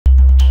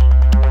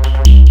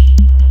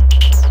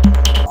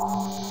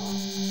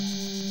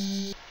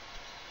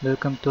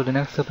Welcome to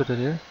Linux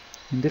tutorial.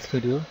 In this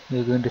video, we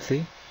are going to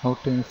see how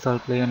to install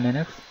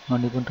PlayOnLinux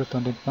on Ubuntu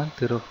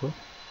 17.04.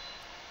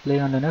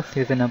 PlayOnLinux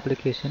is an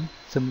application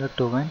similar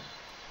to Wine.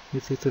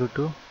 This is used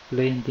to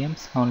playing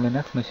games on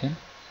Linux machine.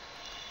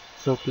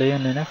 So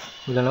PlayOnLinux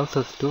will allow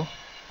us to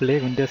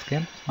play Windows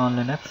games on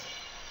Linux.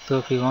 So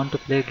if you want to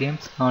play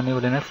games on your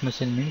Linux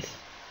machine means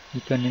you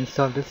can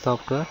install this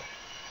software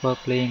for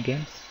playing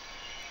games.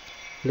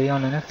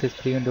 PlayOnLinux is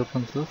free and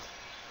open source,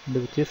 and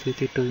which is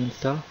easy to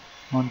install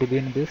on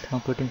Debian-based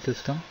operating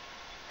system.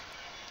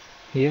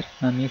 Here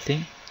I am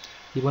using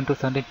Ubuntu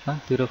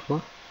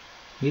 17.04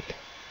 with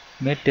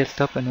made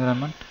desktop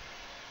environment.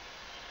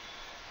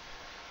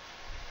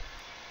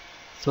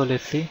 So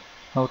let's see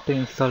how to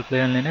install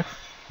PlayOnLinux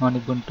on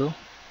Ubuntu.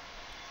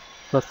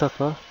 First of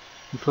all,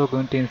 before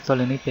going to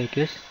install any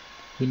package,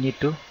 we need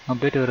to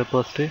update your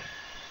repository.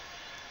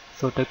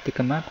 So type the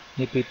command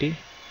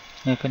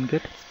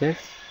apt-get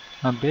space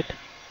update.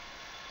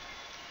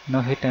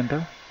 Now hit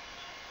enter.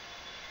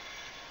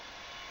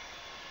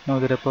 Now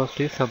the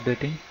repository is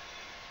updating.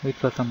 Wait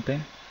for some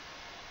time.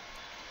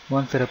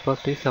 Once the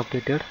repository is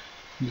updated,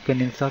 you can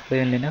install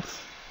PlayOnLinux.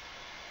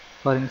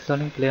 For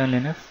installing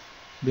PlayOnLinux,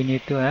 we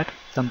need to add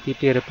some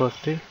PPA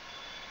repository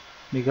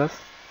because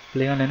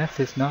PlayOnLinux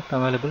is not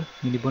available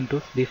in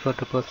Ubuntu's default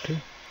repository.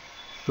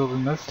 So we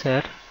must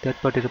add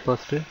third-party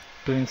repository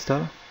to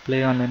install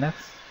PlayOnLinux.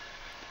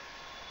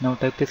 Now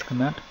type this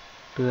command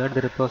to add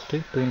the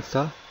repository to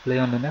install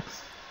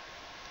PlayOnLinux.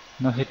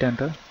 Now hit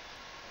enter.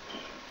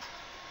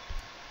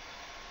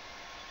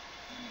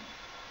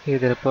 Here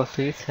the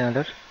repository is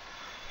added.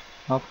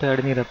 After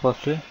adding the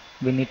repository,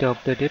 we need to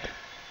update it.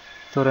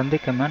 So run the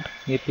command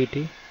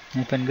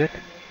apt-get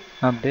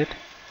update.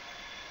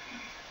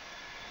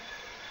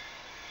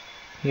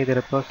 Here the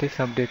repository is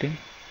updating.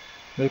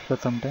 Wait for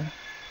some time.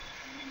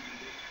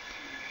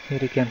 Here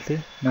you can see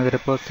now the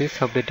repository is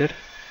updated.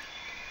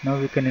 Now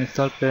we can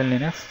install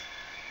PlayOnLinux.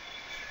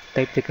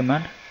 Type the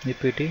command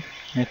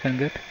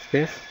apt-get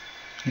space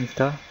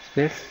install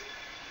space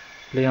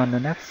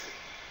PlayOnLinux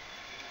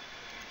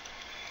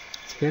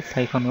space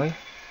 -y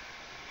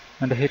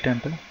and hit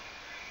enter.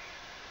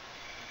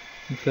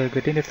 If you are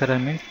getting this error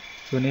means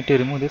you need to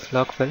remove this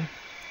log file.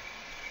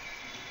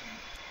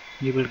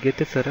 You will get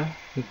this error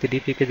if the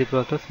dpkg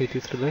process is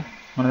used by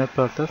another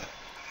process.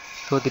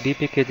 So the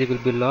dpkg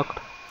will be locked.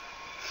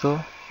 So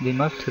we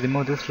must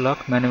remove this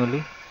lock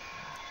manually.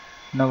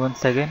 Now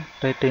once again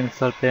try to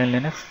install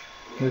PlayOnLinux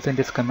using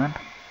this command.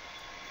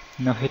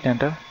 Now hit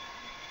enter.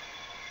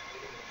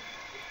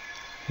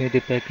 Here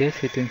the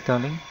package is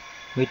installing.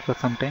 Wait for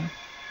some time.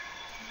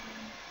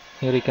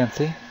 Here you can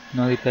see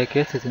now the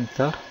package is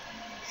installed.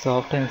 So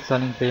after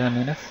installing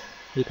PlayOnLinux,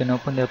 you can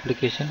open the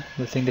application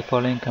using the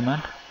following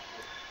command.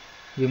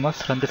 You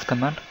must run this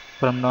command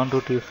from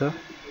non-root user.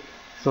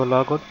 So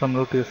log out from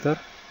root user.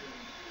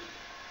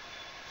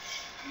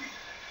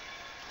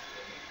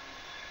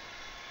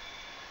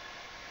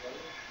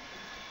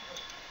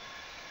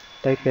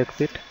 Type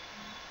exit.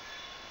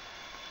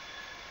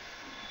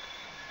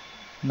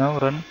 Now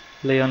run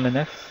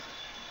PlayOnLinux.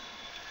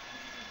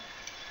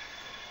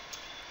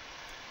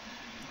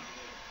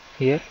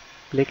 Here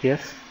click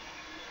yes.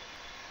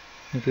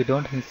 If you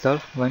don't install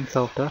Wine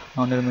software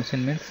on your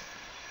machine means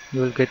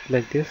you will get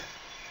like this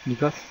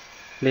because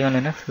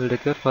PlayOnLinux will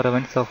require for a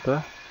Wine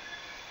software.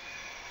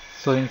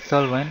 So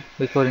install Wine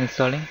before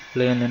installing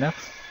PlayOnLinux.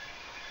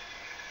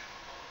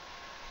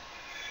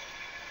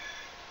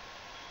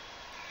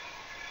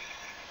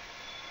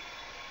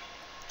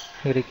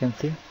 Here you can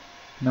see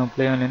now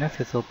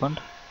PlayOnLinux is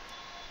opened.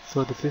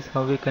 So this is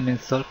how we can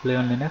install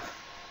PlayOnLinux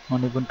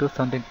on Ubuntu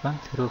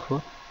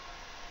 17.04.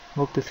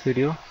 Hope this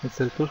video is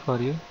helpful for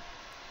you.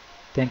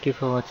 Thank you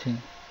for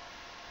watching.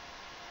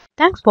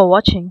 Thanks for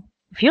watching.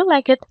 If you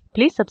like it,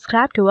 please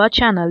subscribe to our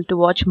channel to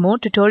watch more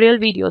tutorial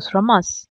videos from us.